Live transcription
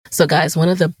So, guys, one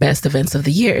of the best events of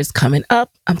the year is coming up.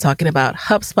 I'm talking about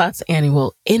HubSpot's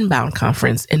annual Inbound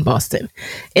conference in Boston.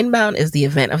 Inbound is the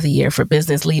event of the year for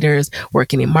business leaders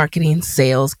working in marketing,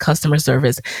 sales, customer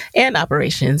service, and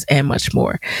operations, and much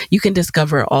more. You can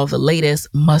discover all the latest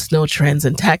must-know trends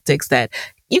and tactics that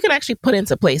you can actually put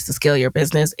into place to scale your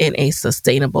business in a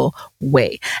sustainable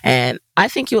way. And I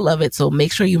think you'll love it. So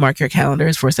make sure you mark your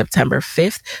calendars for September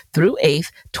 5th through 8th,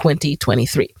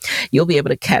 2023. You'll be able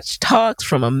to catch talks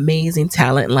from amazing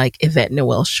talent like Yvette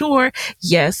Noel Shore.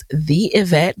 Yes, the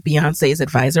Yvette, Beyonce's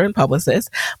advisor and publicist,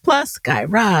 plus Guy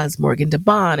Raz, Morgan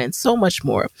DeBon, and so much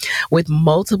more. With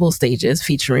multiple stages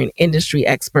featuring industry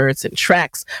experts and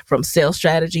tracks from sales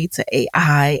strategy to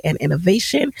AI and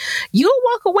innovation, you'll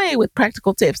walk away with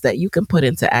practical tips that you can put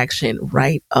into action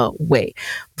right away.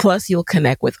 Plus, you'll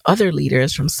connect with other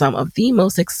leaders from some of the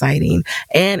most exciting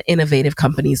and innovative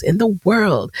companies in the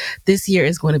world. This year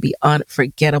is going to be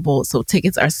unforgettable, so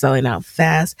tickets are selling out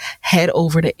fast. Head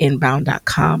over to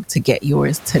inbound.com to get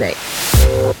yours today.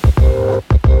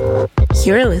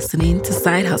 You're listening to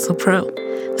Side Hustle Pro,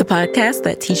 the podcast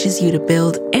that teaches you to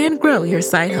build and grow your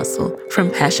side hustle from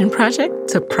passion project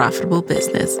to profitable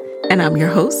business. And I'm your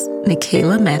host,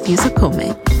 Nicaila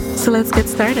Matthews-Okome. So let's get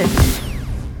started.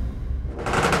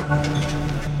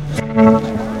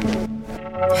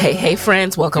 Hey,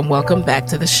 friends. Welcome back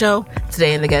to the show.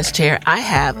 Today in the guest chair, I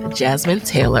have Jasmine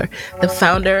Taylor, the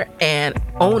founder and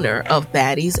owner of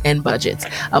Baddies and Budgets,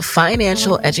 a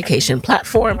financial education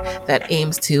platform that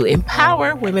aims to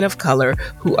empower women of color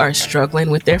who are struggling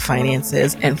with their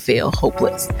finances and feel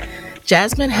hopeless.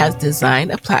 Jasmine has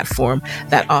designed a platform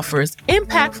that offers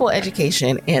impactful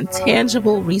education and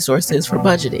tangible resources for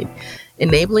budgeting,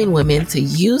 enabling women to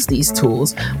use these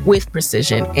tools with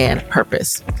precision and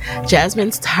purpose.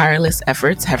 Jasmine's tireless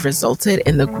efforts have resulted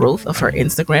in the growth of her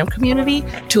Instagram community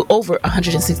to over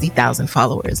 160,000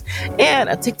 followers and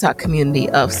a TikTok community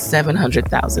of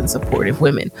 700,000 supportive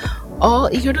women, all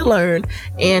eager to learn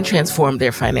and transform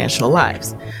their financial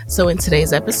lives. So in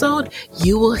today's episode,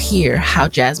 you will hear how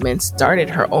Jasmine started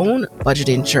her own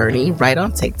budgeting journey right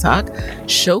on TikTok,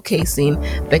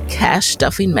 showcasing the cash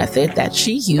stuffing method that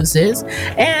she uses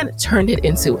and turned it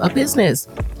into a business.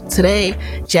 Today,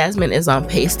 Jasmine is on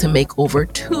pace to make over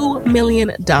 $2 million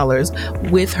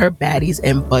with her Baddies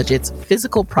and Budgets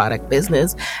physical product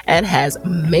business and has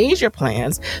major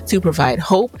plans to provide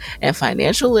hope and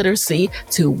financial literacy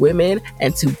to women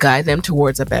and to guide them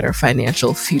towards a better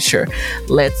financial future.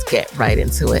 Let's get right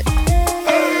into it.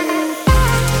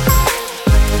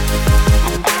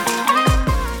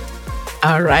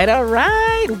 All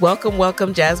right.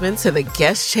 Welcome, Jasmine, to the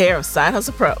guest chair of Side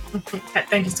Hustle Pro.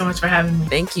 Thank you so much for having me.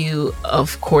 Thank you,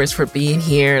 of course, for being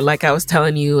here. Like I was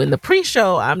telling you in the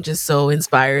pre-show, I'm just so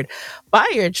inspired by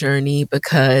your journey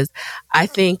because I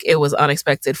think it was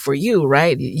unexpected for you,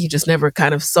 right? You just never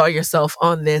kind of saw yourself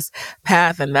on this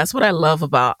path. And that's what I love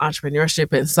about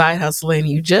entrepreneurship and side hustling.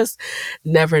 You just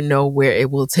never know where it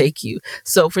will take you.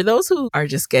 So for those who are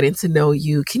just getting to know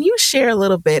you, can you share a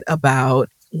little bit about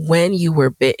when you were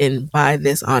bitten by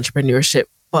this entrepreneurship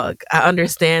bug? I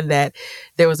understand that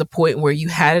there was a point where you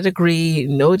had a degree,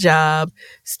 no job,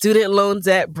 student loan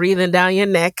debt breathing down your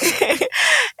neck.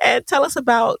 And tell us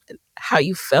about how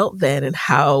you felt then and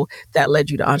how that led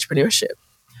you to entrepreneurship.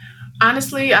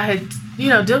 Honestly, I had,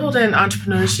 dabbled in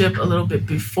entrepreneurship a little bit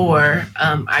before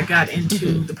I got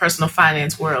into the personal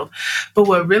finance world. But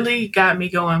what really got me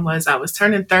going was I was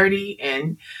turning 30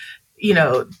 and,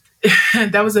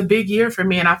 that was a big year for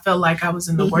me. And I felt like I was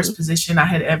in the worst position I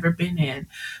had ever been in.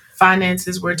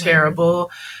 Finances were terrible,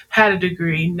 had a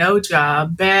degree, no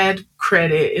job, bad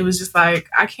credit. It was just like,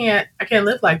 I can't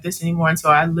live like this anymore. And so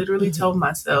I literally told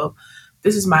myself,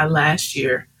 this is my last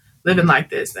year living like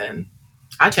this. And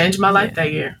I changed my life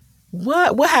that year.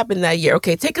 What happened that year?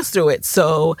 Okay, take us through it.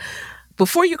 So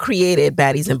before you created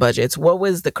Baddies and Budgets, what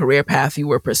was the career path you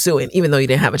were pursuing, even though you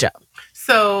didn't have a job?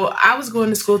 So I was going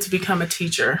to school to become a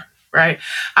teacher. Right.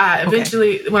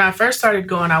 Eventually, when I first started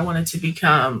going, I wanted to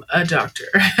become a doctor.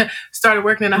 Started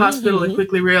working in a hospital and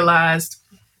quickly realized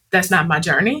that's not my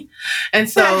journey. And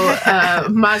so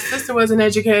my sister was an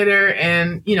educator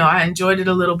and, I enjoyed it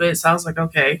a little bit. So I was like,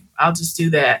 okay, I'll just do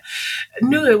that. I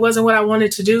knew it wasn't what I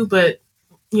wanted to do, but,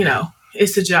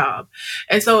 it's a job.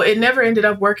 And so it never ended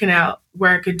up working out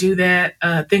where I could do that.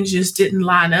 Things just didn't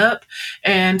line up.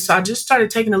 And so I just started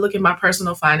taking a look at my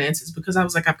personal finances because I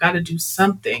was like, I've got to do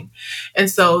something. And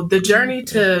so the journey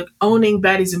to owning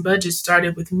Baddies and Budgets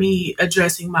started with me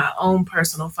addressing my own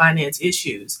personal finance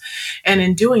issues. And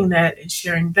in doing that and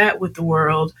sharing that with the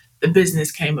world, the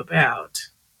business came about.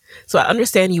 So I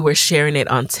understand you were sharing it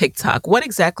on TikTok. What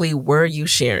exactly were you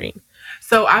sharing?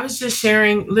 So I was just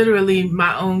sharing literally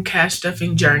my own cash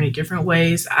stuffing journey, different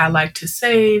ways I like to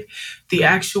save, the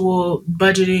actual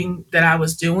budgeting that I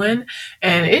was doing.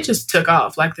 And it just took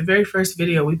off. Like the very first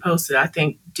video we posted, I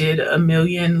think did 1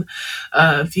 million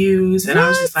views. And I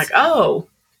was just like, What? oh,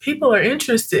 people are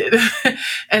interested.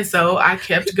 And so I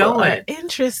kept People are going.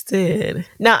 interested.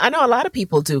 Now, I know a lot of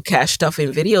people do cash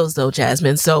stuffing videos though,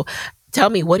 Jasmine. So tell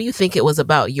me, what do you think it was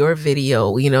about your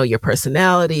video, your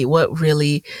personality? What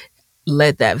really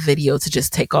led that video to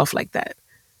just take off like that?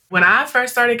 When I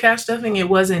first started cash stuffing, it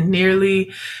wasn't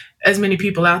nearly as many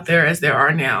people out there as there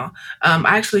are now.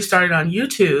 I actually started on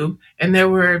YouTube, and there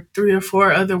were 3 or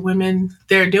 4 other women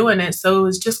there doing it. So it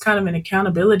was just kind of an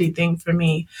accountability thing for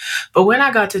me. But when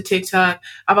I got to TikTok,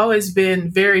 I've always been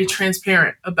very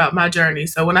transparent about my journey.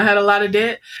 So when I had a lot of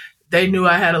debt, they knew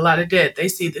I had a lot of debt. They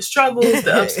see the struggles,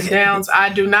 the ups and downs. I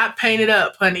do not paint it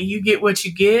up, honey. You get what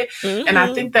you get. And I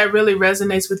Mm-hmm. think that really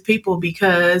resonates with people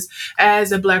because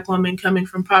as a Black woman coming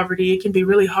from poverty, it can be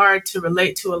really hard to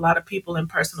relate to a lot of people in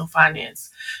personal finance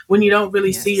when you don't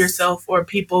really see Yes. yourself or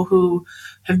people who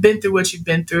have been through what you've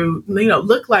been through,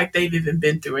 look like they've even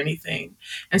been through anything.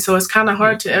 And so it's kind of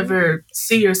hard to Mm-hmm. ever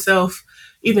see yourself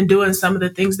even doing some of the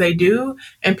things they do.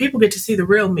 And people get to see the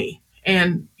real me.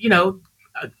 And,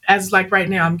 as like right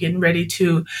now, I'm getting ready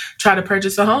to try to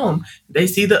purchase a home. They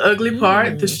see the ugly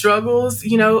part, the Mm. struggles.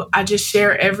 I just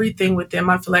share everything with them.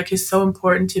 I feel like it's so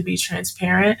important to be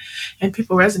transparent, and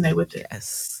people resonate with it.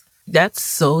 Yes. That's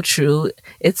so true.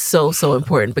 It's so, so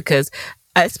important because,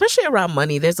 especially around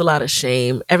money, there's a lot of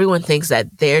shame. Everyone thinks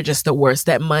that they're just the worst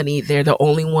at money. They're the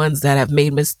only ones that have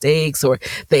made mistakes or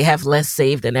they have less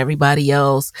saved than everybody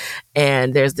else.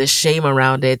 And there's this shame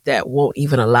around it that won't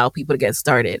even allow people to get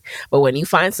started. But when you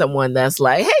find someone that's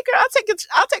like, hey girl,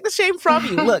 I'll take the shame from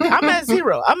you. Look, I'm at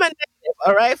zero. I'm at negative.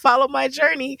 All right. Follow my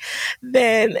journey.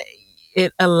 Then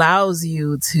it allows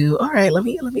you to, all right, let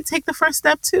me take the first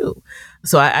step too.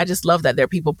 So I just love that there are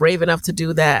people brave enough to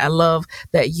do that. I love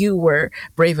that you were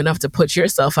brave enough to put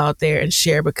yourself out there and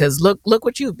share because look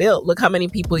what you've built. Look how many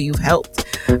people you've helped.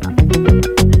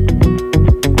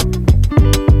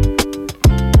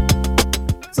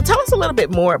 So tell us a little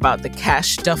bit more about the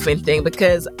cash stuffing thing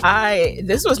because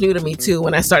this was new to me too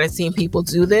when I started seeing people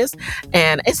do this,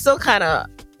 and it's still kind of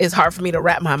is hard for me to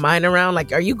wrap my mind around.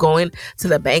 Like, are you going to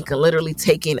the bank and literally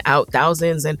taking out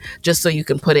thousands and just so you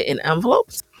can put it in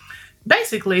envelopes?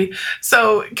 Basically,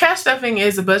 so cash stuffing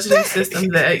is a budgeting system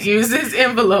that uses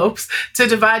envelopes to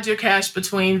divide your cash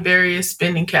between various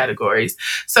spending categories.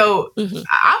 So Hmm.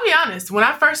 I'll be honest, when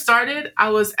I first started, I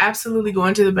was absolutely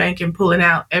going to the bank and pulling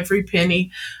out every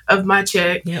penny of my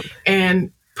check Yep.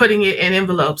 and putting it in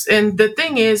envelopes. And the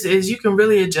thing is you can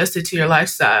really adjust it to your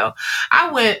lifestyle.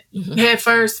 I went Hmm. head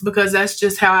first because that's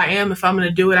just how I am. If I'm going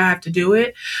to do it, I have to do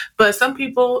it. But some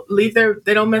people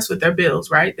they don't mess with their bills,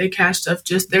 right? They cash stuff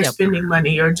just their Yep. spending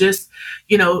money or just,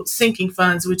 sinking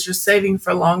funds, which are saving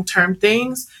for long-term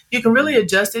things. You can really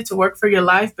adjust it to work for your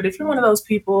life. But if you're one of those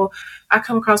people, I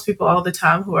come across people all the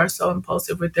time who are so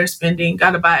impulsive with their spending,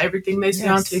 got to buy everything they see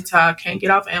on Yes. TikTok, can't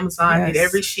get off Amazon, need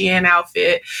every Yes. Shein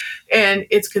outfit, and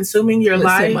it's consuming your Listen,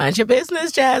 life. mind your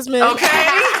business, Jasmine. Okay.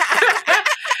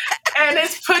 And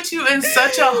it's put you in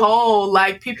such a hole.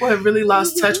 Like people have really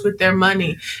lost touch Hmm. with their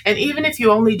money. And even if you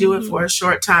only do it Hmm. for a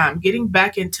short time, getting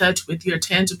back in touch with your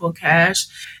tangible cash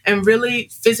and really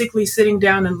physically sitting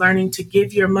down and learning to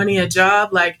give your money a job,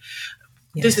 like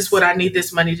this is what Yes. I need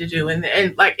this money to do.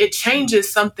 And like it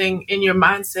changes something in your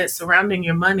mindset surrounding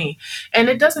your money. And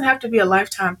it doesn't have to be a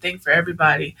lifetime thing for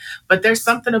everybody, but there's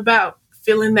something about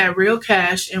feeling that real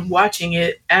cash and watching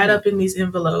it add Yep. up in these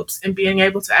envelopes and being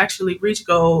able to actually reach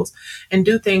goals and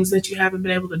do things that you haven't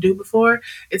been able to do before.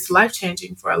 It's life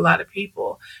changing for a lot of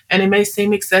people. And it may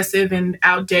seem excessive and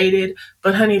outdated,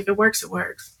 but honey, if it works, it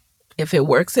works. If it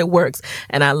works, it works.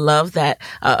 And I love that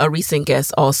a recent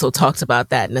guest also talked about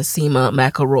that, Nasima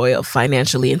McElroy of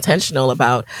Financially Intentional,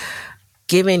 about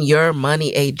giving your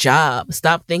money a job.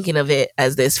 Stop thinking of it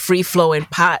as this free flowing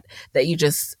pot that you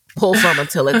just pull from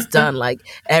until it's done. Like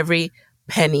every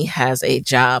penny has a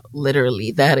job,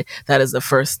 literally. That is the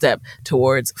first step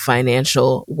towards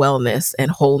financial wellness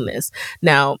and wholeness.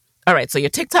 Now, all right, so your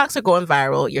TikToks are going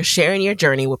viral. You're sharing your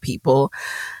journey with people.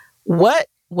 What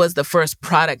was the first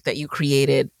product that you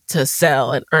created to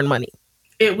sell and earn money?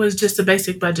 it was just a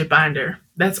basic budget binder.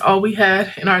 That's all we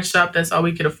had in our shop. That's all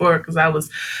we could afford because I was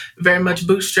very much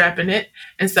bootstrapping it.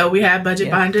 And so we had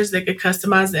budget binders that could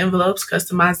customize the envelopes,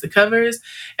 customize the covers.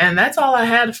 And that's all I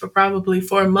had for probably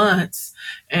 4 months.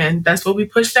 And that's what we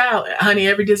pushed out. Honey,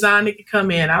 every design that could come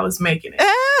in, I was making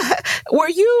it. Were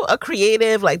you a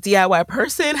creative, like DIY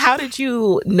person? How did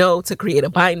you know to create a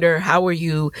binder? How were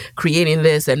you creating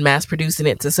this and mass producing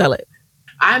it to sell it?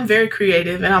 I'm very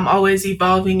creative and I'm always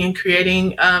evolving and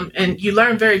creating. And you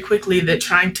learn very quickly that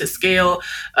trying to scale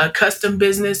a custom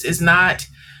business is not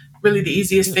really the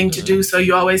easiest thing to do. So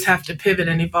you always have to pivot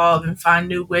and evolve and find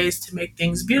new ways to make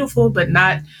things beautiful, but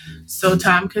not so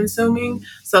time consuming.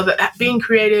 So that being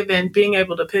creative and being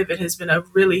able to pivot has been a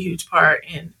really huge part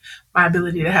in my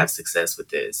ability to have success with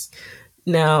this.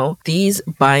 Now, these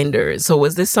binders, so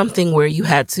was this something where you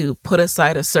had to put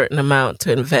aside a certain amount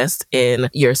to invest in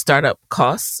your startup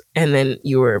costs and then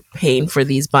you were paying for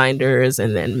these binders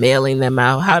and then mailing them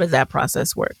out? How did that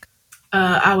process work?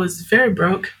 I was very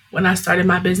broke when I started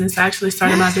my business. I actually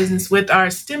started my business with our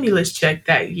stimulus check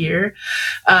that year.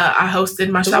 I hosted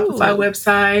my Shopify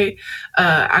website.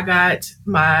 I got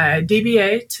my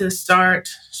DBA to start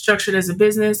Structured as a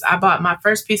Business. I bought my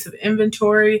first piece of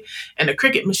inventory and a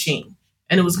Cricut machine,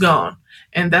 and it was gone.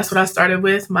 And that's what I started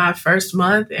with my first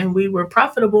month. And we were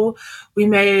profitable. We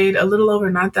made a little over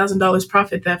 $9,000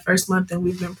 profit that first month. And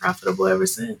we've been profitable ever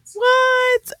since.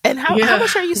 What? And how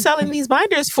much are you selling these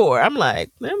binders for? I'm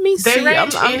like, let me see. They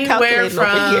range anywhere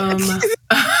from,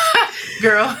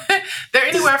 girl, they're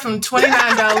anywhere from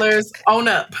 $29 on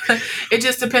up. It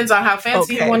just depends on how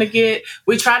fancy you want to get.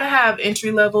 We try to have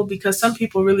entry level because some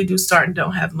people really do start and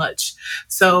don't have much.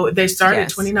 So they start at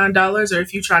 $29, or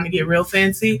if you're trying to get real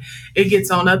fancy, it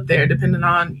gets on up there depending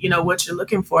on, what you're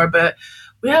looking for. But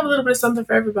we have a little bit of something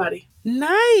for everybody.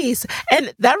 Nice.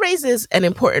 And that raises an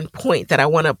important point that I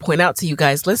want to point out to you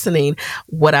guys listening.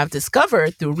 What I've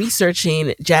discovered through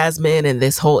researching Jasmine and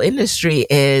this whole industry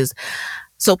is,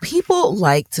 so people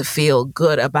like to feel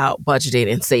good about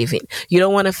budgeting and saving. You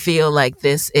don't want to feel like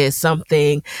this is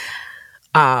something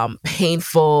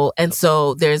painful. And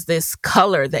so there's this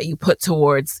color that you put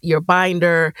towards your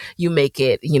binder. You make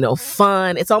it,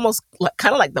 fun. It's almost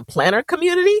kind of like the planner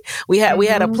community. We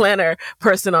had a planner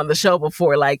person on the show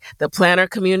before. Like, the planner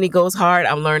community goes hard.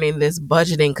 I'm learning this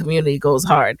budgeting community goes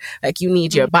hard. Like, you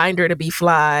need your binder to be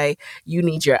fly. You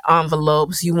need your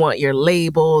envelopes. You want your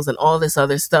labels and all this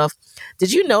other stuff.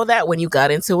 Did you know that when you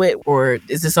got into it, or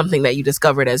is this something that you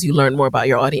discovered as you learned more about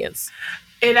your audience?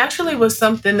 It actually was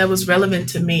something that was relevant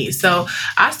to me. So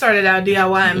I started out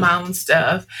DIYing my own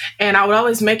stuff, and I would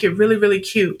always make it really, really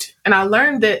cute. And I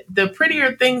learned that the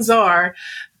prettier things are,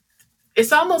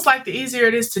 it's almost like the easier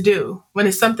it is to do. When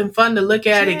it's something fun to look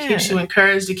at, it keeps you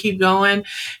encouraged to keep going.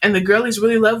 And the girlies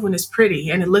really love when it's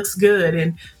pretty and it looks good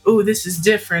and, ooh, this is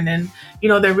different. And,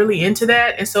 they're really into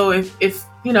that. And so if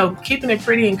keeping it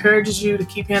pretty encourages you to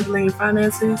keep handling your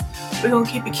finances, we're going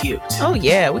to keep it cute. Oh,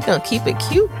 yeah, we're going to keep it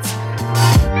cute.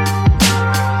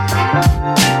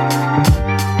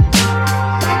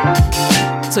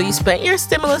 So you spent your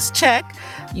stimulus check,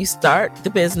 you start the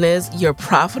business, you're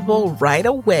profitable right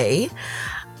away.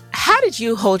 How did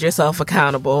you hold yourself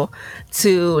accountable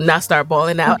to not start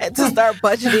balling out and to start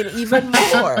budgeting even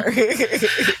more?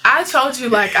 I told you,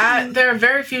 there are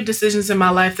very few decisions in my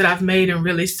life that I've made and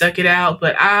really stuck it out,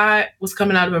 but I was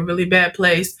coming out of a really bad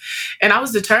place. And I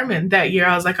was determined that year.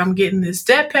 I was like, I'm getting this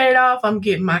debt paid off. I'm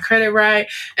getting my credit right.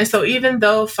 And so even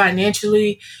though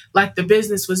financially, the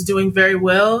business was doing very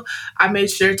well, I made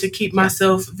sure to keep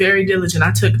myself very diligent.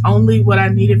 I took only what I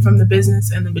needed from the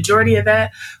business, and the majority of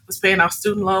that was paying off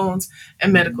student loans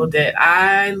and medical debt.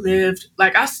 I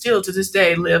still to this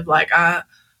day live like I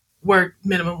work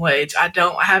minimum wage. I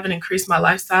haven't increased my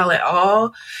lifestyle at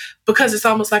all because it's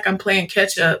almost like I'm playing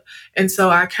catch up. And so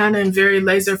I kind of am very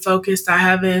laser focused. I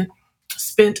haven't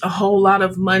spent a whole lot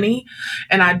of money,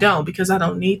 and I don't because I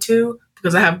don't need to,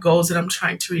 because I have goals that I'm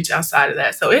trying to reach outside of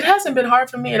that. So it hasn't been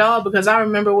hard for me at all because I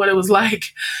remember what it was like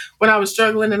when I was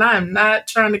struggling, and I am not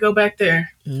trying to go back there.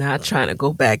 Not trying to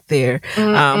go back there.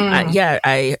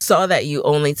 I saw that you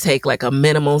only take a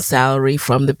minimal salary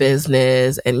from the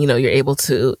business, and you're able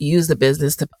to use the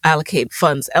business to allocate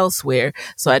funds elsewhere.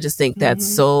 So I just think that's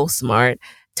so smart.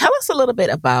 Tell us a little bit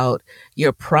about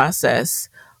your process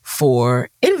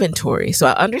for inventory. So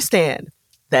I understand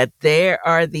that there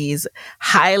are these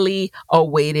highly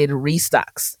awaited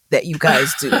restocks that you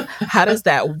guys do. How does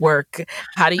that work?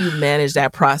 How do you manage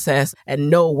that process and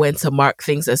know when to mark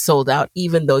things as sold out,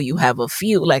 even though you have a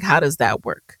few? How does that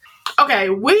work? Okay, Okay,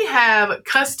 we have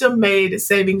custom made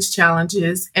savings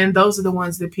challenges, and those are the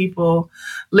ones that people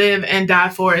live and die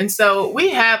for. And so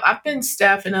I've been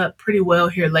staffing up pretty well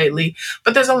here lately,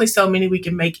 but there's only so many we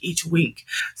can make each week.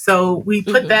 So we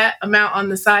put that amount on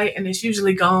the site, and it's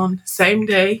usually gone same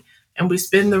day. And we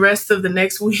spend the rest of the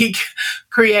next week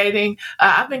creating.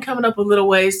 I've been coming up with little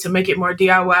ways to make it more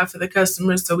DIY for the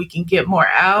customers so we can get more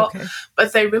out. Okay.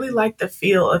 But they really like the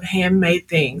feel of handmade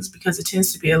things because it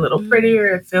tends to be a little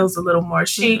prettier. It feels a little more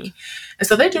chic. And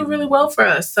so they do really well for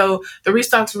us. So the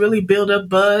restocks really build up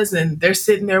buzz, and they're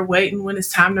sitting there waiting when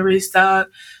it's time to restock.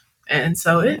 And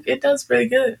so it does pretty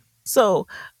good. So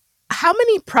how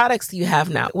many products do you have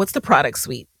now? What's the product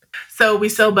suite? So we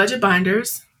sell budget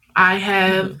binders. I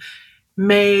have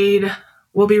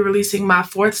we'll be releasing my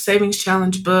 4th Savings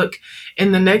Challenge book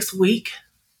in the next week.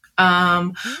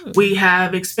 We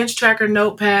have expense tracker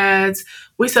notepads.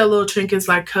 We sell little trinkets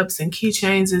like cups and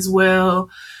keychains as well.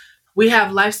 We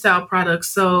have lifestyle products.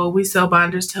 So we sell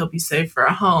binders to help you save for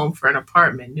a home, for an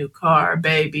apartment, new car,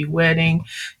 baby, wedding,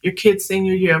 your kid's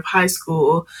senior year of high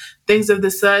school, things of the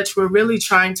such. We're really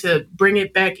trying to bring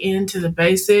it back into the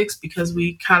basics because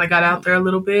we kind of got out there a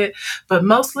little bit, but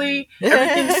mostly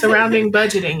everything surrounding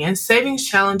budgeting and savings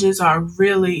challenges are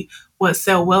really what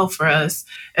sell well for us.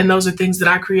 And those are things that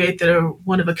I create that are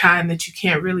one of a kind that you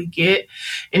can't really get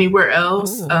anywhere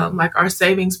else. Like our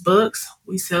savings books,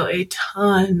 we sell a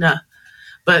ton,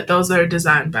 but those are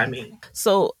designed by me.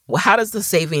 So how does the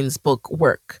savings book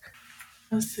work?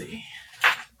 Let's see.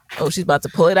 Oh, she's about to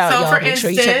pull it out, So y'all. Make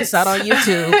sure you check this out on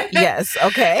YouTube. Yes,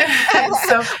 okay.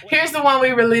 So here's the one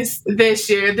we released this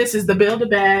year. This is the Build a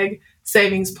Bag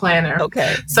Savings Planner.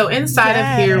 Okay. So inside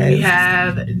of here, we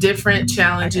have different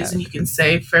challenges, and you can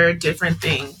save for different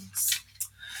things.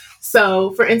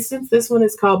 So, for instance, this one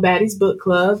is called Baddie's Book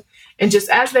Club. And just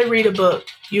as they read a book,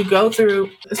 you go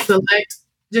through, select,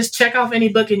 just check off any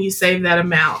book, and you save that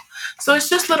amount. So it's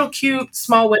just little cute,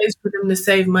 small ways for them to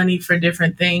save money for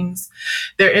different things.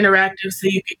 They're interactive, so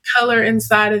you can color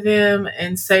inside of them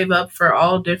and save up for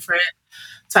all different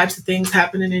types of things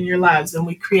happening in your lives. And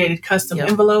we created custom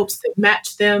envelopes that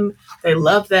match them. They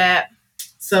love that.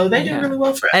 So they do really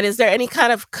well for us. And is there any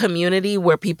kind of community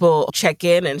where people check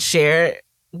in and share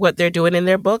what they're doing in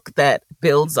their book that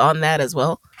builds on that as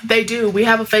well? They do. We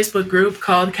have a Facebook group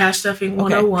called Cash Stuffing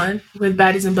 101 with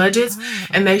Baddies and Budgets,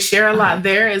 and they share a lot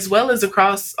there as well as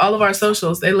across all of our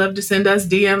socials. They love to send us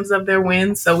DMs of their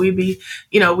wins, so we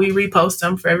repost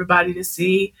them for everybody to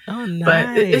see. Oh, nice.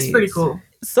 But it's pretty cool.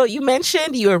 So you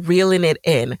mentioned you're reeling it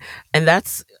in, and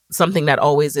that's something that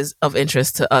always is of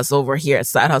interest to us over here at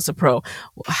Side Hustle Pro.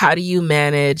 How do you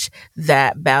manage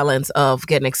that balance of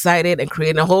getting excited and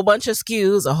creating a whole bunch of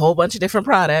SKUs, a whole bunch of different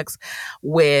products,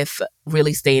 with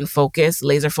really staying focused,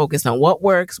 laser focused on what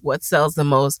works, what sells the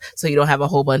most, so you don't have a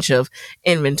whole bunch of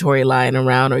inventory lying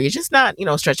around, or you're just not,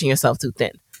 stretching yourself too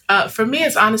thin? For me,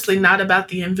 it's honestly not about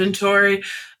the inventory.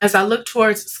 As I look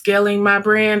towards scaling my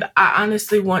brand, I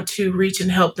honestly want to reach and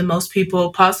help the most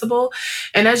people possible.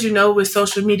 And as you know, with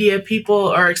social media, people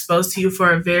are exposed to you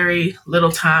for a very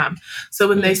little time. So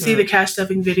when they see the cash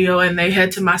stuffing video and they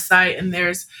head to my site and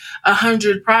there's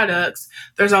 100 products,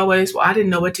 there's always, well, I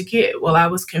didn't know what to get. Well, I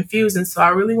was confused. And so I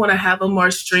really want to have a more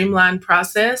streamlined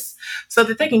process so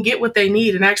that they can get what they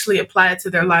need and actually apply it to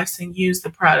their lives and use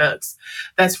the products.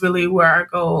 That's really where our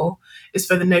goal is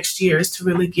for the next year, is to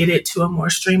really get it to a more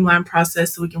streamlined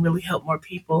process so we can really help more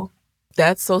people.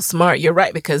 That's so smart. You're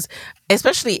right, because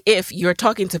especially if you're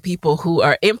talking to people who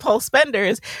are impulse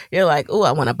spenders, you're like, oh,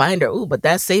 I want a binder. Oh, but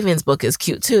that savings book is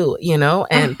cute too,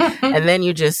 and and then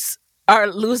you just are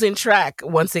losing track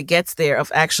once it gets there of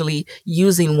actually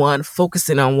using one,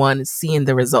 focusing on one, seeing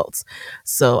the results.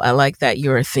 So I like that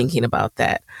you're thinking about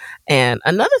that. And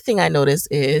another thing I noticed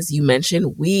is you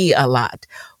mentioned we a lot.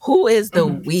 Who is the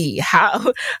we?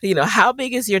 How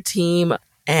big is your team,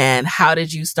 and how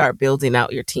did you start building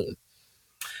out your team?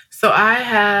 So I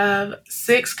have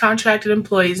 6 contracted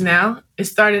employees now. It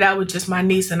started out with just my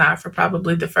niece and I for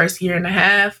probably the first year and a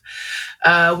half.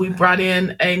 We brought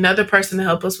in another person to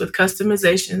help us with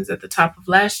customizations at the top of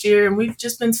last year. And we've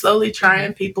just been slowly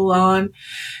trying people on,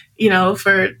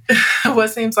 for what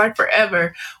seems like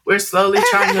forever. We're slowly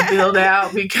trying to build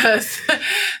out because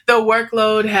the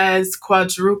workload has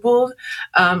quadrupled.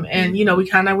 And, we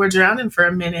kind of were drowning for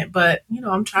a minute. But,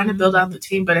 I'm trying to build out the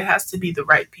team, but it has to be the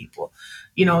right people.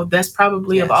 That's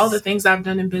probably of all the things I've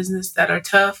done in business that are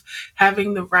tough,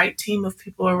 having the right team of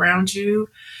people around you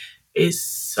is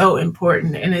so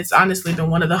important. And it's honestly been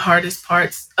one of the hardest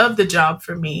parts of the job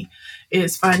for me,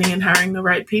 is finding and hiring the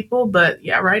right people. But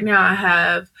yeah, right now I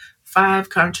have 5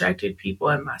 contracted people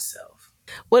and myself.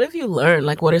 What have you learned?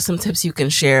 Like, what are some tips you can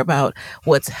share about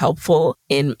what's helpful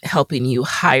in helping you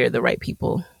hire the right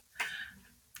people?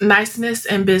 Niceness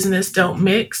and business don't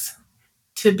mix.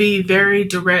 To be very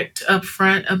direct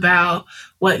upfront about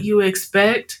what you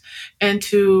expect and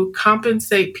to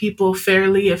compensate people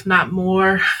fairly, if not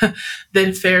more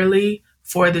than fairly,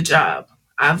 for the job.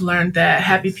 I've learned that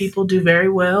happy people do very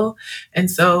well. And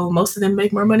so most of them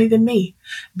make more money than me,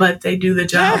 but they do the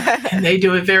job and they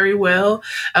do it very well.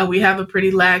 We have a pretty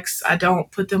lax, I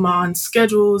don't put them on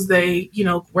schedules. They,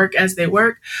 work as they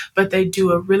work, but they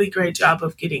do a really great job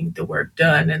of getting the work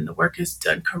done and the work is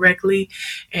done correctly.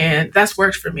 And that's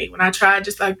worked for me. When I tried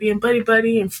just like being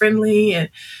buddy and friendly and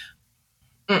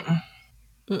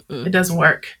it doesn't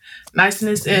work.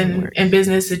 Niceness and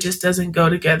business, it just doesn't go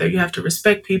together. You have to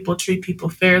respect people, treat people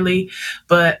fairly,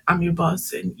 but I'm your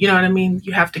boss. And you know what I mean?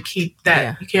 You have to keep that.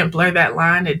 Yeah. You can't blur that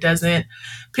line.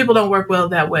 People don't work well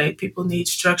that way. People need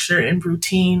structure and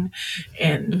routine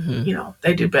and,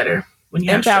 they do better when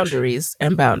you have boundaries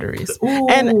and boundaries. Ooh.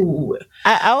 And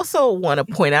I also want to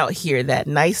point out here that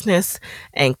niceness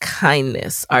and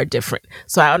kindness are different.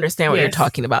 So I understand what you're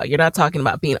talking about. You're not talking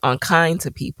about being unkind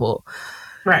to people.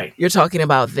 Right. You're talking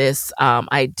about this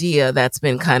idea that's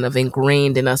been kind of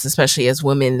ingrained in us, especially as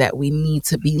women, that we need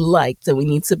to be liked and we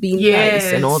need to be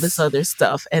nice and all this other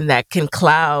stuff. And that can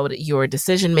cloud your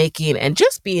decision making and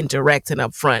just being direct and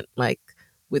upfront, like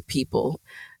with people.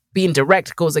 Being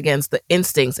direct goes against the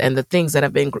instincts and the things that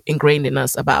have been ingrained in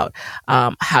us about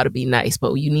how to be nice.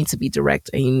 But you need to be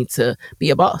direct and you need to be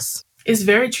a boss. It's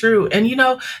very true. And,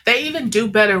 they even do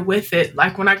better with it.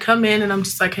 Like when I come in and I'm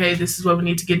just like, hey, this is what we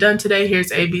need to get done today.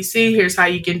 Here's ABC. Here's how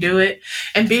you can do it.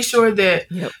 And be sure that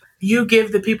you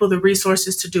give the people the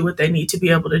resources to do what they need to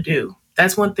be able to do.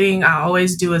 That's one thing I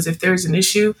always do is if there's an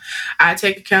issue, I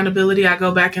take accountability. I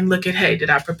go back and look at, hey,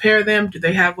 did I prepare them? Do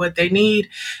they have what they need?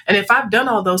 And if I've done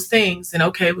all those things, then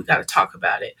okay, we got to talk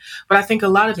about it. But I think a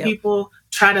lot of people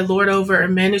try to lord over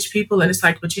and manage people. And it's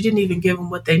like, but you didn't even give them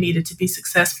what they needed to be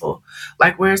successful.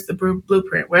 Like, where's the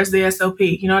blueprint? Where's the SOP?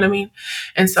 You know what I mean?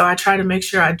 And so I try to make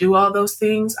sure I do all those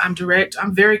things. I'm direct.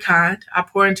 I'm very kind. I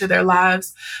pour into their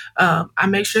lives. I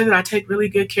make sure that I take really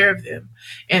good care of them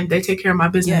and they take care of my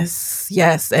business.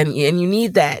 Yes. And you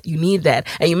need that. You need that.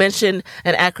 And you mentioned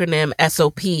an acronym,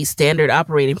 SOP, Standard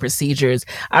Operating Procedures.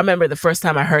 I remember the first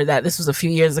time I heard that, this was a few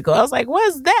years ago. I was like,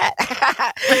 what's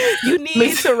that? You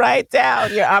need to write down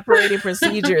your operating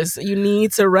procedures. You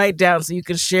need to write down so you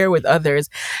can share with others.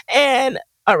 And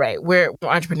all right, we're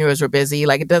entrepreneurs, we're busy.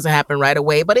 Like, it doesn't happen right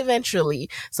away, but eventually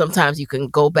sometimes you can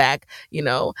go back,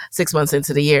 6 months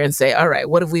into the year and say, all right,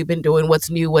 what have we been doing? What's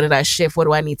new? What did I shift? What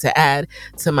do I need to add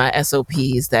to my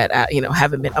SOPs that,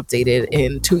 haven't been updated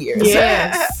in 2 years?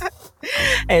 Yes.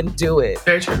 And do it.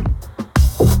 Very true.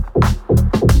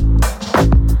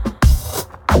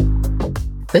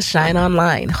 The Shine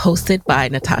Online, hosted by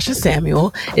Natasha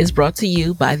Samuel, is brought to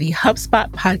you by the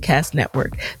HubSpot Podcast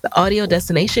Network, the audio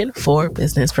destination for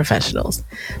business professionals.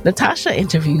 Natasha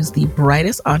interviews the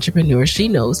brightest entrepreneurs she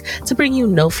knows to bring you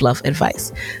no fluff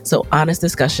advice. So honest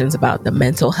discussions about the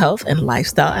mental health and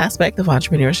lifestyle aspect of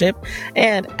entrepreneurship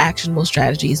and actionable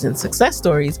strategies and success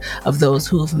stories of those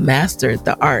who've mastered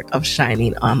the art of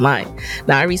shining online.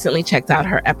 Now, I recently checked out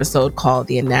her episode called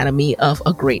The Anatomy of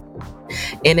a Great.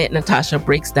 In it, Natasha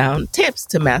breaks down tips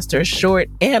to master short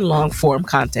and long form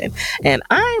content. And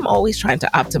I'm always trying to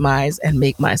optimize and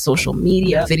make my social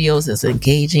media videos as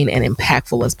engaging and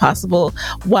impactful as possible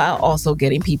while also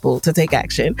getting people to take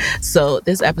action. So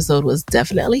this episode was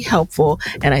definitely helpful,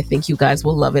 and I think you guys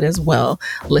will love it as well.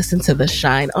 Listen to The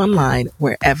Shine Online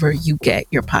wherever you get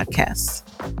your podcasts.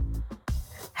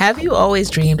 Have you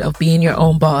always dreamed of being your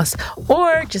own boss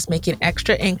or just making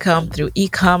extra income through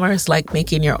e-commerce, like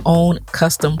making your own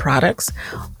custom products?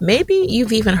 Maybe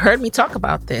you've even heard me talk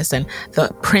about this and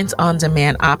the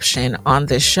print-on-demand option on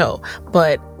this show,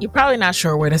 but you're probably not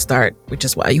sure where to start, which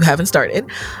is why you haven't started.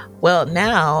 Well,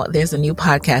 now there's a new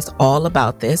podcast all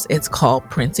about this. It's called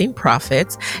Printing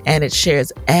Profits, and it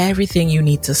shares everything you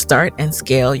need to start and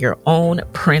scale your own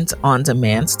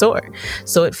print-on-demand store.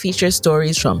 So it features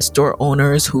stories from store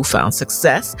owners who found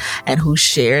success and who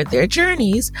share their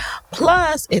journeys.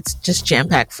 Plus, it's just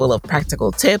jam-packed full of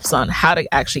practical tips on how to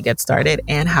actually get started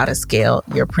and how to scale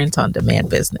your print-on-demand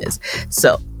business.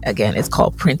 So again, it's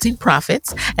called Printing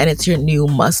Profits, and it's your new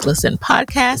must-listen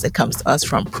podcast. It comes to us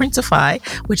from Printify,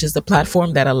 which is the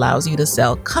platform that allows you to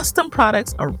sell custom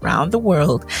products around the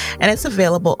world, and it's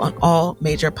available on all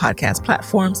major podcast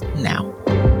platforms now.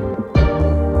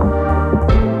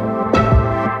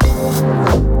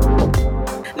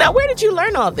 Now, Now, where did you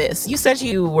learn all this? You said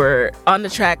you were on the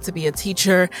track to be a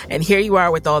teacher, and here you are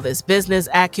with all this business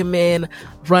acumen,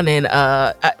 running,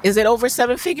 is it over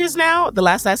 7 figures now? The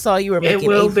last I saw you were making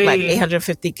like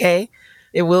 $850K.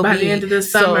 It will by be. the end of the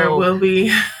summer. So, will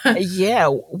be. Yeah.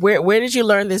 Where did you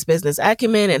learn this business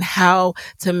acumen and how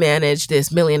to manage this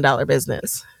 $1 million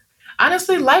business?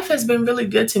 Honestly, life has been really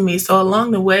good to me. So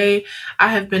along the way, I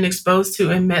have been exposed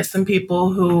to and met some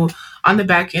people who on the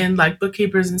back end, like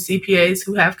bookkeepers and CPAs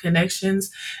who have connections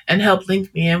and help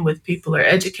link me in with people or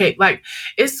educate. Like,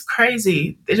 it's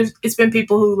crazy. It's been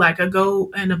people who like go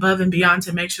and above and beyond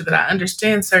to make sure that I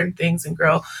understand certain things. And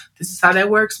girl, this is how that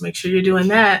works. Make sure you're doing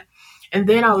that. And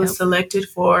then I was selected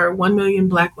for 1 Million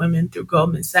Black Women through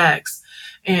Goldman Sachs.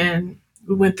 And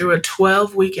we went through a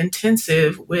 12-week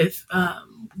intensive with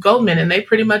Goldman, and they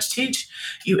pretty much teach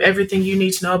you everything you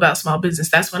need to know about small business.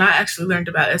 That's when I actually learned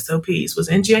about SOPs, was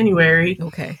in January.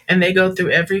 Okay. And they go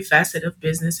through every facet of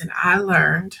business. And I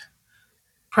learned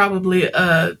probably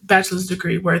a bachelor's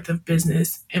degree worth of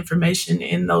business information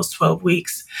in those 12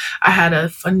 weeks. I had a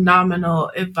phenomenal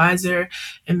advisor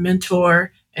and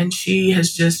mentor. And she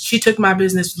took my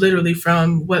business literally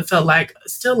from what felt like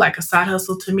still like a side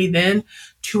hustle to me then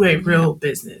to a real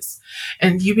business.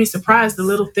 And you'd be surprised the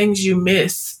little things you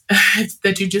miss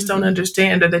that you just don't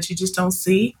understand or that you just don't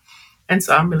see. And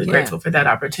so I'm really grateful for that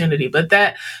opportunity. But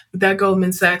that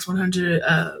Goldman Sachs 1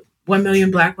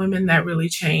 Million Black Women, that really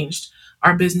changed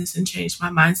our business and changed my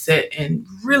mindset and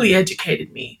really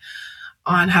educated me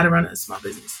on how to run a small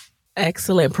business.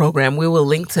 Excellent program. We will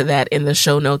link to that in the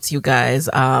show notes, you guys.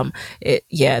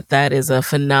 That is a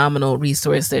phenomenal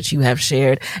resource that you have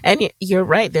shared. And you're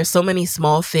right. There's so many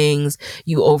small things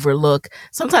you overlook,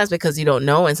 sometimes because you don't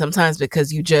know, and sometimes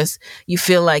because you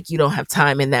feel like you don't have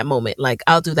time in that moment. Like,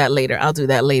 I'll do that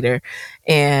later.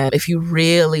 And if you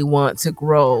really want to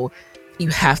grow, you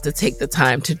have to take the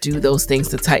time to do those things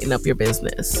to tighten up your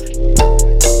business.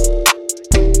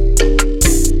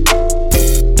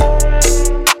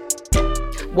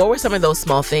 What were some of those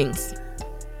small things?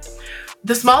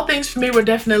 The small things for me were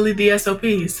definitely the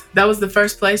SOPs. That was the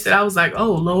first place that I was like,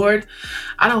 oh, Lord,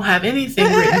 I don't have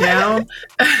anything written down.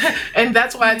 And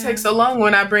that's why it takes so long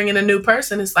when I bring in a new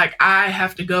person. It's like, I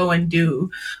have to go and do,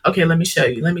 okay, let me show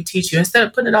you, let me teach you. Instead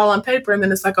of putting it all on paper, and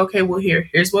then it's like, okay, well,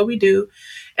 here's what we do.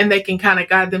 And they can kind of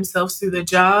guide themselves through the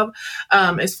job.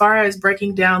 As far as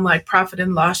breaking down like profit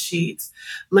and loss sheets,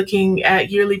 looking at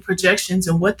yearly projections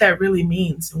and what that really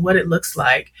means and what it looks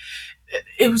like.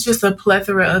 It was just a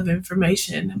plethora of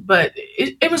information, but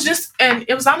it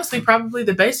was honestly probably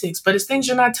the basics, but it's things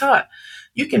you're not taught.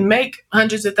 You can make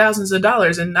hundreds of thousands of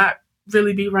dollars and not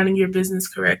really be running your business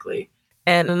correctly.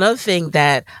 And another thing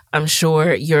that I'm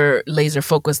sure you're laser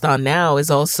focused on now is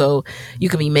also you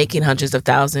could be making hundreds of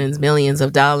thousands, millions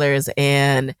of dollars,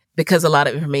 and because a lot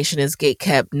of information is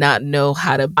gatekept, not know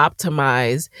how to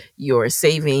optimize your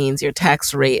savings, your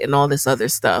tax rate, and all this other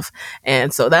stuff.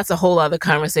 And so that's a whole other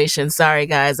conversation. Sorry,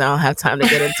 guys, I don't have time to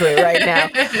get into it right now.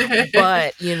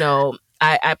 But,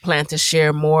 I plan to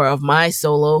share more of my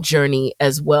solo journey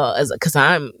as well, as because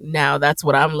that's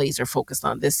what I'm laser focused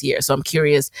on this year. So I'm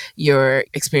curious your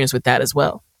experience with that as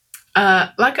well.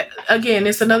 Again,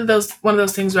 it's one of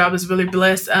those things where I was really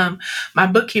blessed. My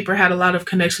bookkeeper had a lot of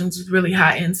connections with really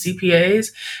high-end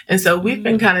CPAs. And so we've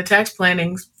been kind of tax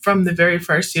planning from the very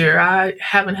first year. I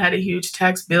haven't had a huge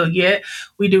tax bill yet.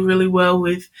 We do really well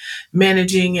with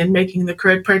managing and making the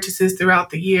correct purchases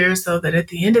throughout the year so that at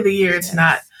the end of the year, it's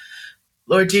not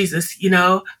Lord Jesus,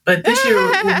 but this year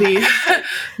will be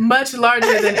much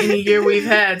larger than any year we've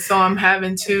had. So I'm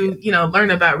having to,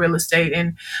 learn about real estate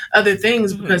and other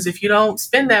things because if you don't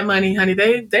spend that money, honey,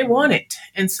 they want it.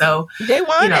 And so they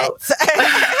want it.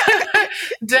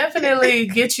 Definitely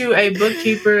get you a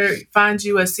bookkeeper, find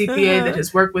you a CPA that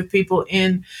has worked with people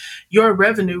in your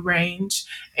revenue range.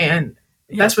 And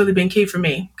that's really been key for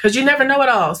me because you never know it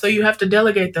all. So you have to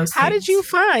delegate those things. How did you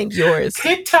find yours?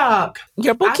 TikTok.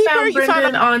 Your bookkeeper? I found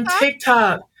Brendan on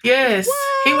TikTok. Yes. What?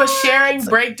 He was sharing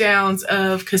breakdowns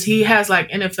because he has like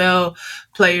NFL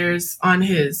players on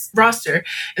his roster.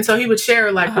 And so he would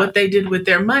share like what they did with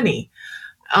their money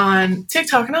on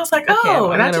TikTok. And I was like, I'm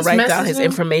going to write down his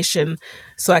information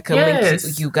so I can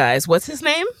link you guys. What's his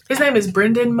name? His name is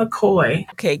Brendan McCoy.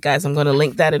 Okay, guys, I'm going to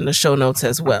link that in the show notes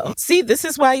as well. See, this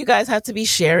is why you guys have to be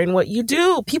sharing what you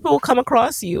do. People will come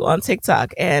across you on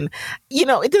TikTok and,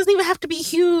 it doesn't even have to be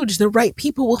huge. The right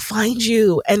people will find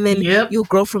you and then you'll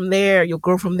grow from there. You'll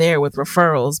grow from there with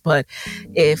referrals. But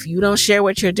if you don't share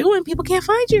what you're doing, people can't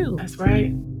find you. That's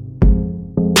right.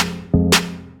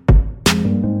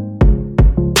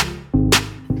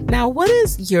 Now, what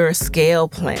is your scale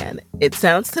plan? It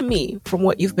sounds to me from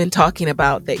what you've been talking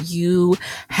about that you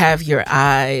have your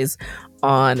eyes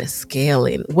on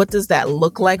scaling. What does that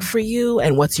look like for you,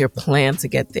 and what's your plan to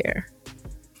get there?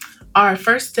 Our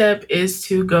first step is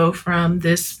to go from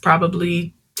this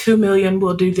probably 2 million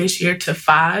we'll do this year to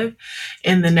 5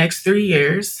 in the next 3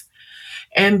 years.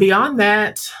 And beyond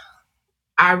that,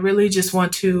 I really just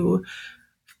want to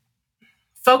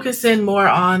focus in more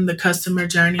on the customer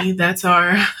journey. That's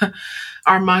our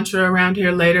our mantra around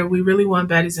here later. We really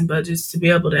want Baddies and Budgets to be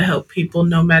able to help people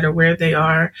no matter where they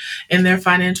are in their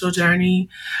financial journey.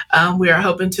 We are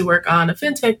hoping to work on a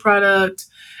fintech product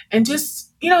and just,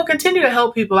 continue to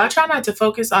help people. I try not to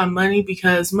focus on money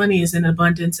because money is in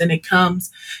abundance and it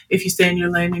comes if you stay in your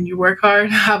lane and you work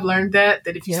hard. I've learned that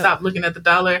if you stop looking at the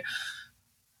dollar,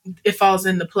 it falls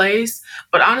into place.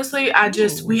 But honestly,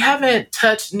 we haven't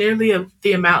touched nearly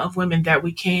the amount of women that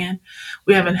we can.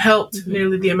 We haven't helped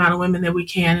nearly the amount of women that we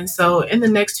can. And so in the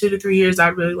next 2 to 3 years,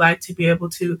 I'd really like to be able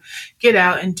to get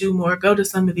out and do more, go to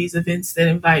some of these events that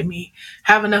invite me,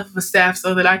 have enough of a staff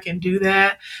so that I can do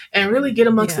that and really get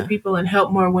amongst the people and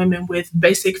help more women with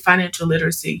basic financial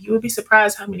literacy. You would be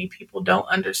surprised how many people don't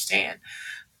understand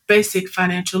basic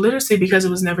financial literacy because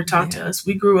it was never taught to us.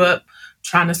 We grew up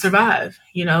trying to survive.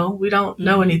 We don't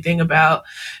know anything about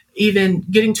even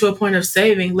getting to a point of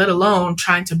saving, let alone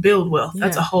trying to build wealth.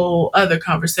 That's a whole other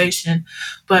conversation.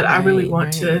 But I really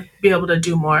want to be able to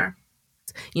do more.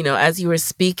 As you were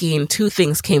speaking, 2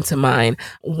 things came to mind.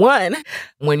 One,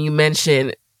 when you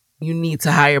mentioned you need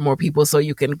to hire more people so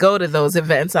you can go to those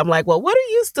events, I'm like, well, what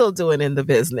are you still doing in the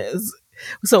business?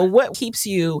 So what keeps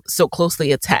you so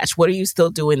closely attached? What are you still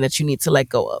doing that you need to let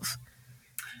go of?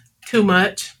 Too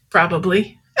much.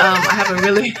 Probably. I have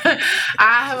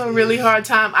a really hard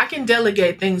time. I can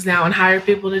delegate things now and hire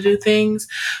people to do things,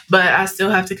 but I still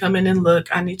have to come in and look.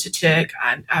 I need to check.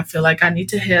 I feel like I need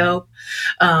to help.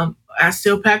 I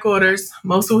still pack orders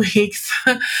most weeks.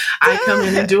 I come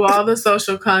in and do all the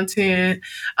social content.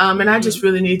 And I just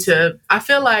really need to, I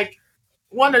feel like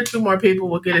 1 or 2 more people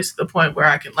will get us to the point where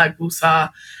I can like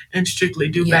woosah and strictly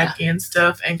do back end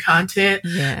stuff and content.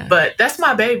 Yeah. But that's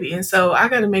my baby. And so I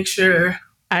got to make sure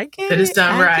that it's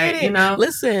done right,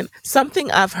 Listen,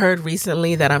 something I've heard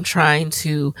recently that I'm trying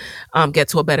to get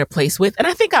to a better place with, and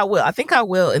I think I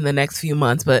will in the next few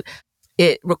months, but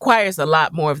it requires a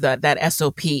lot more of that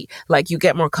SOP. Like you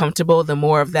get more comfortable, the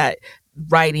more of that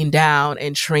writing down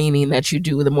and training that you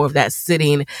do, the more of that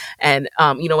sitting. And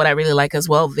what I really like as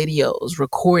well, videos,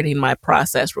 recording my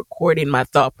process, recording my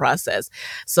thought process.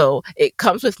 So it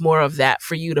comes with more of that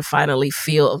for you to finally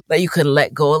feel that you can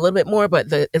let go a little bit more. But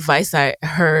the advice I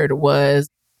heard was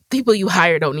people you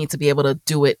hire don't need to be able to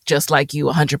do it just like you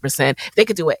 100%. If they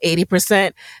could do it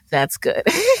 80%, that's good.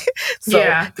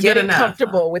 So getting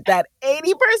comfortable with that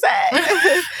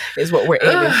 80% is what we're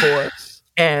aiming for.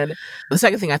 And the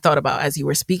second thing I thought about as you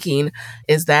were speaking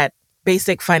is that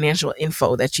basic financial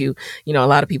info that a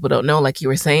lot of people don't know, like you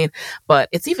were saying, but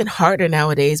it's even harder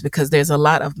nowadays because there's a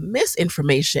lot of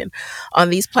misinformation on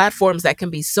these platforms that can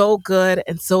be so good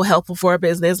and so helpful for a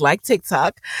business like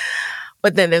TikTok.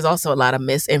 But then there's also a lot of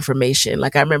misinformation.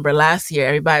 Like I remember last year,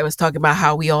 everybody was talking about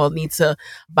how we all need to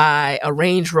buy a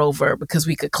Range Rover because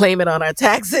we could claim it on our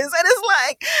taxes. And it's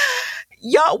like,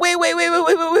 y'all, wait.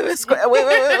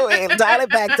 Dial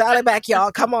it back,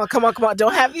 y'all. Come on.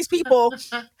 Don't have these people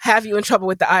have you in trouble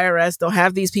with the IRS. Don't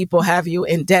have these people have you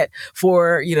in debt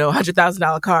for,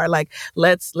 $100,000 car. Like,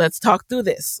 let's talk through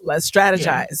this. Let's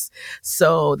strategize. Yeah.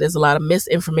 So there's a lot of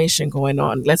misinformation going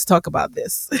on. Let's talk about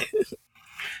this.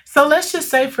 So let's just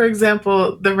say, for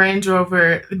example, the Range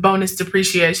Rover bonus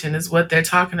depreciation is what they're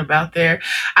talking about there.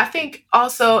 I think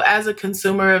also as a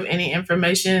consumer of any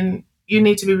information, you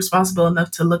need to be responsible enough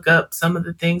to look up some of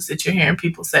the things that you're hearing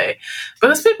people say.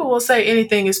 Because people will say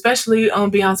anything, especially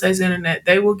on Beyonce's internet.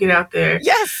 They will get out there.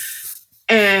 Yes.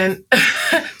 And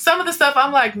some of the stuff,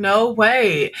 I'm like, no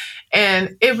way.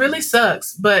 And it really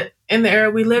sucks. But in the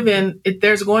era we live in,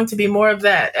 there's going to be more of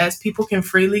that as people can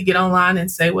freely get online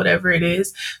and say whatever it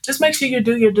is. Just make sure you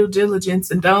do your due diligence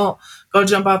and don't go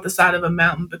jump off the side of a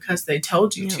mountain because they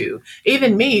told you to.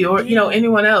 Even me or,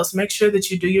 anyone else, make sure that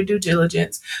you do your due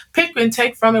diligence. Pick and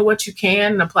take from it what you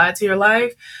can and apply it to your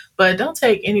life. But don't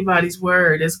take anybody's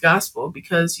word as gospel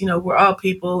because, we're all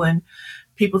people and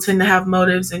people tend to have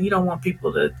motives and you don't want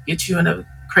people to get you in a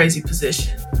crazy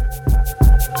position.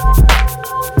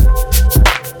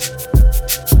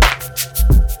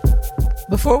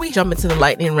 Before we jump into the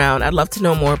lightning round, I'd love to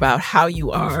know more about how you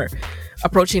are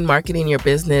approaching marketing your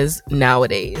business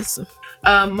nowadays.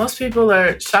 Most people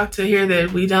are shocked to hear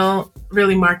that we don't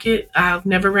really market. I've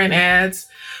never ran ads.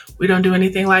 We don't do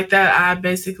anything like that.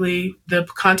 The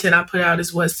content I put out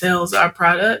is what sells our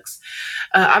products.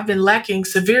 I've been lacking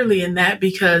severely in that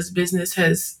because business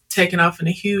has taken off in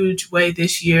a huge way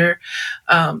this year.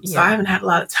 So I haven't had a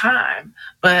lot of time.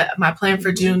 But my plan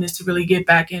for June is to really get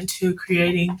back into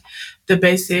creating the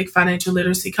basic financial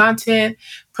literacy content,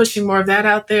 pushing more of that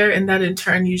out there, and that in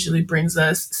turn usually brings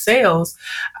us sales.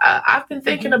 I've been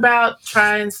thinking about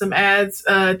trying some ads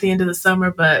at the end of the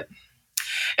summer, but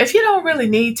if you don't really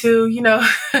need to, right?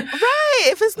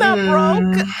 If it's not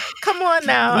broke, come on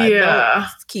now. Yeah.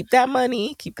 Keep that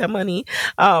money. Keep that money.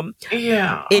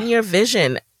 Yeah. In your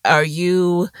vision, are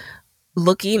you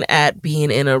looking at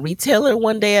being in a retailer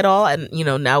one day at all? And,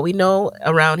 now we know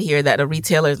around here that a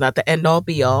retailer is not the end all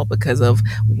be all because of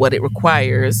what it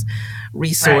requires,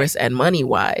 resource and money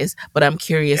wise. But I'm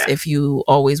curious if you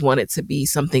always want it to be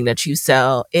something that you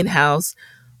sell in-house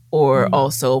or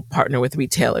also partner with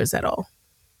retailers at all.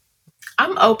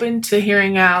 I'm open to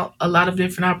hearing out a lot of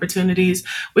different opportunities.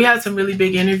 We had some really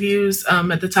big interviews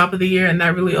at the top of the year, and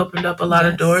that really opened up a lot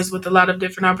of doors with a lot of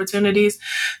different opportunities.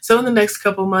 So in the next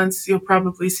couple months, you'll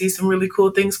probably see some really cool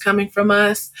things coming from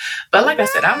us. But like I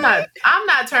said, I'm not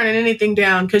turning anything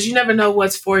down because you never know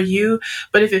what's for you.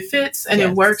 But if it fits and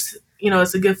it works,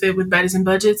 it's a good fit with Baddies and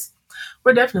Budgets,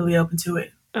 we're definitely open to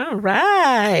it. All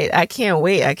right. I can't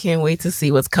wait. I can't wait to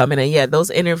see what's coming. And yeah, those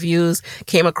interviews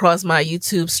came across my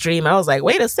YouTube stream. I was like,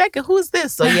 wait a second, who's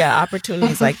this? So yeah,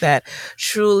 opportunities like that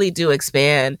truly do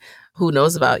expand who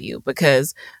knows about you,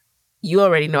 because you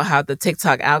already know how the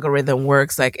TikTok algorithm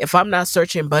works. Like if I'm not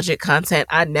searching budget content,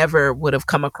 I never would have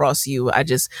come across you. I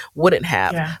just wouldn't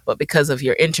have. Yeah. But because of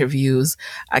your interviews,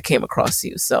 I came across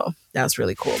you. So that was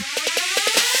really cool.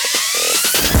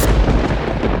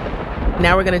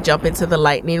 Now we're going to jump into the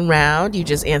lightning round. You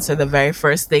just answer the very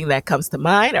first thing that comes to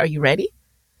mind. Are you ready?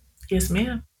 Yes,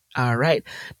 ma'am. All right.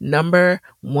 Number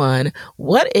 1,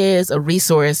 what is a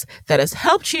resource that has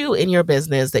helped you in your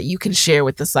business that you can share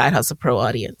with the Side Hustle Pro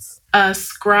audience?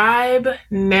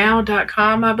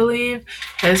 Scribenow.com, I believe.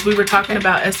 As we were talking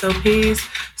about SOPs,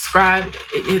 Scribe,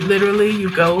 it literally, you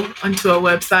go onto a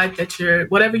website that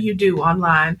whatever you do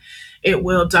online, it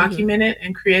will document it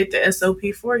and create the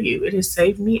SOP for you. It has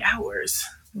saved me hours.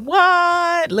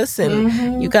 What?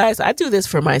 Listen, you guys, I do this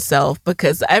for myself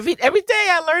because every day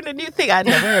I learn a new thing. I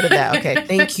never heard of that. Okay,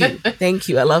 thank you. Thank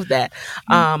you. I love that.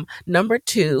 Number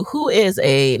 2, who is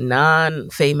a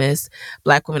non-famous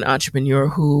Black woman entrepreneur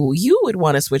who you would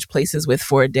want to switch places with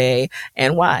for a day,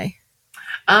 and why?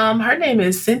 Her name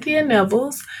is Cynthia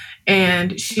Nevels.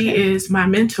 And she is my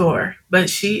mentor, but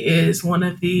she is one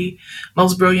of the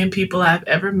most brilliant people I've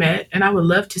ever met. And I would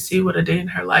love to see what a day in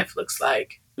her life looks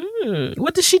like.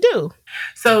 What does she do?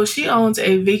 So she owns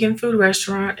a vegan food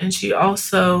restaurant, and she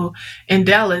also in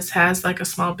Dallas has like a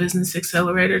small business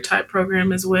accelerator type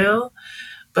program as well.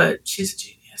 But she's a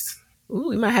genius. Ooh,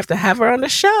 we might have to have her on the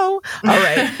show. All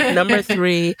right. Number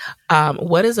 3,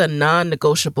 what is a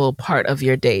non-negotiable part of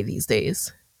your day these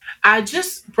days? I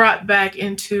just brought back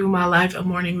into my life a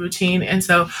morning routine. And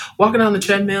so walking on the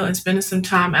treadmill and spending some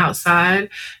time outside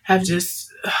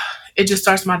it just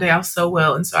starts my day off so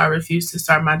well. And so I refuse to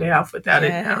start my day off without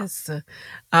it now.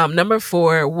 Number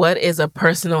 4, what is a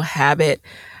personal habit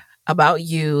about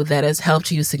you that has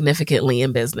helped you significantly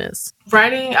in business?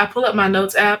 Writing. I pull up my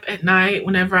notes app at night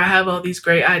whenever I have all these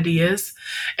great ideas,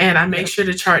 and I make sure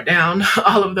to chart down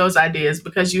all of those ideas,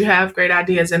 because you have great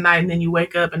ideas at night and then you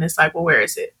wake up and it's like, well, where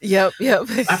is it? Yep.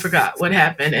 I forgot what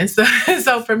happened. And so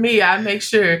for me, I make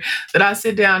sure that I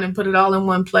sit down and put it all in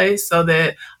one place so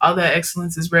that all that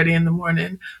excellence is ready in the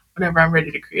morning whenever I'm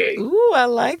ready to create. Ooh, I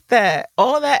like that.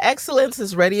 All that excellence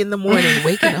is ready in the morning,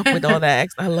 waking up with all that.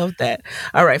 I love that.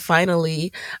 All right.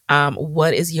 Finally,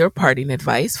 what is your parting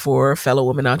advice for fellow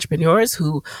women entrepreneurs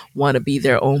who want to be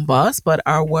their own boss, but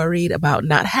are worried about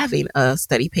not having a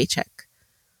steady paycheck?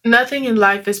 Nothing in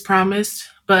life is promised,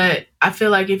 but I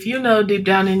feel like if you know deep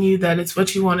down in you that it's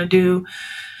what you want to do,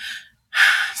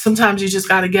 sometimes you just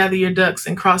got to gather your ducks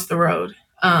and cross the road.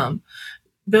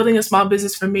 Building a small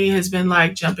business for me has been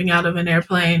like jumping out of an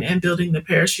airplane and building the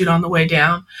parachute on the way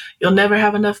down. You'll never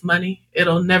have enough money.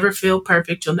 It'll never feel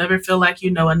perfect. You'll never feel like you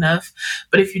know enough.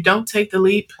 But if you don't take the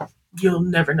leap, you'll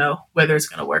never know whether it's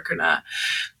going to work or not.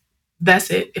 That's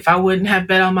it. If I wouldn't have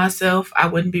bet on myself, I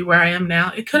wouldn't be where I am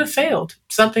now. It could have failed.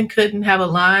 Something couldn't have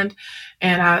aligned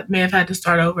and I may have had to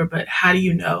start over. But how do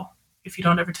you know if you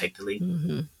don't ever take the leap?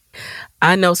 Mm-hmm.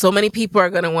 I know so many people are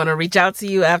going to want to reach out to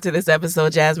you after this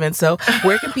episode, Jasmine. So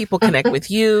where can people connect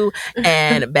with you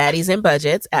and Baddies and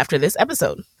Budgets after this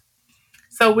episode?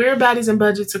 So we're Baddies and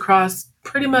Budgets across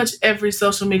pretty much every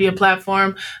social media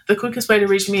platform. The quickest way to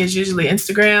reach me is usually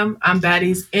Instagram. I'm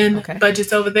Baddies in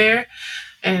Budgets over there.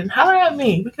 And holler at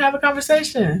me. We can have a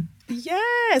conversation.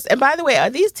 Yes. And by the way, are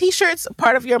these t-shirts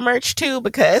part of your merch too?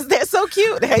 Because they're so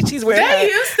cute. Hey, she's wearing they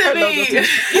used to be.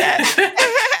 Yes.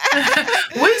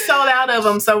 We sold out of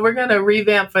them, so we're going to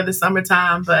revamp for the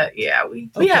summertime. But yeah, we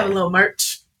have a little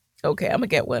merch. Okay, I'm going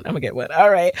to get one.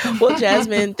 All right. Well,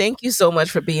 Jasmine, thank you so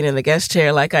much for being in the guest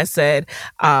chair. Like I said,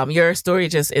 your story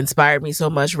just inspired me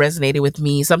so much, resonated with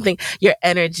me. Your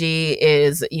energy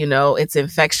is, it's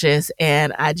infectious.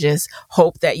 And I just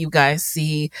hope that you guys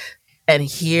see and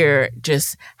hear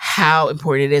just how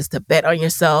important it is to bet on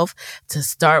yourself, to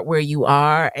start where you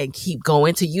are and keep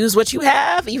going, to use what you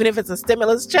have, even if it's a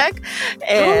stimulus check,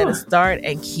 and start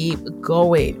and keep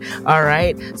going. All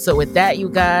right. So with that, you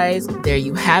guys, there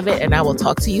you have it. And I will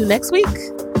talk to you next week.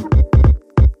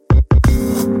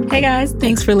 Hey guys,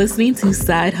 thanks for listening to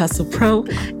Side Hustle Pro.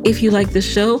 If you like the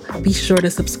show, be sure to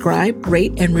subscribe,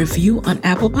 rate, and review on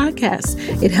Apple Podcasts.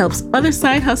 It helps other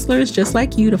side hustlers just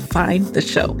like you to find the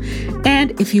show.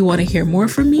 And if you want to hear more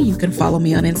from me, you can follow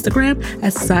me on Instagram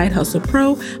at Side Hustle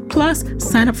Pro. Plus,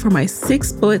 sign up for my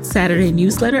 6-bullet Saturday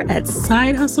newsletter at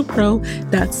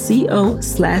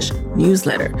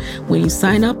sidehustlepro.co/newsletter. When you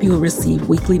sign up, you will receive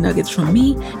weekly nuggets from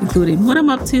me, including what I'm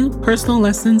up to, personal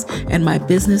lessons, and my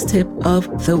business tip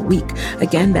of the week.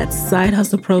 Again, that's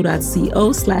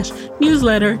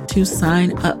sidehustlepro.co/newsletter to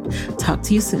sign up. Talk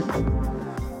to you soon.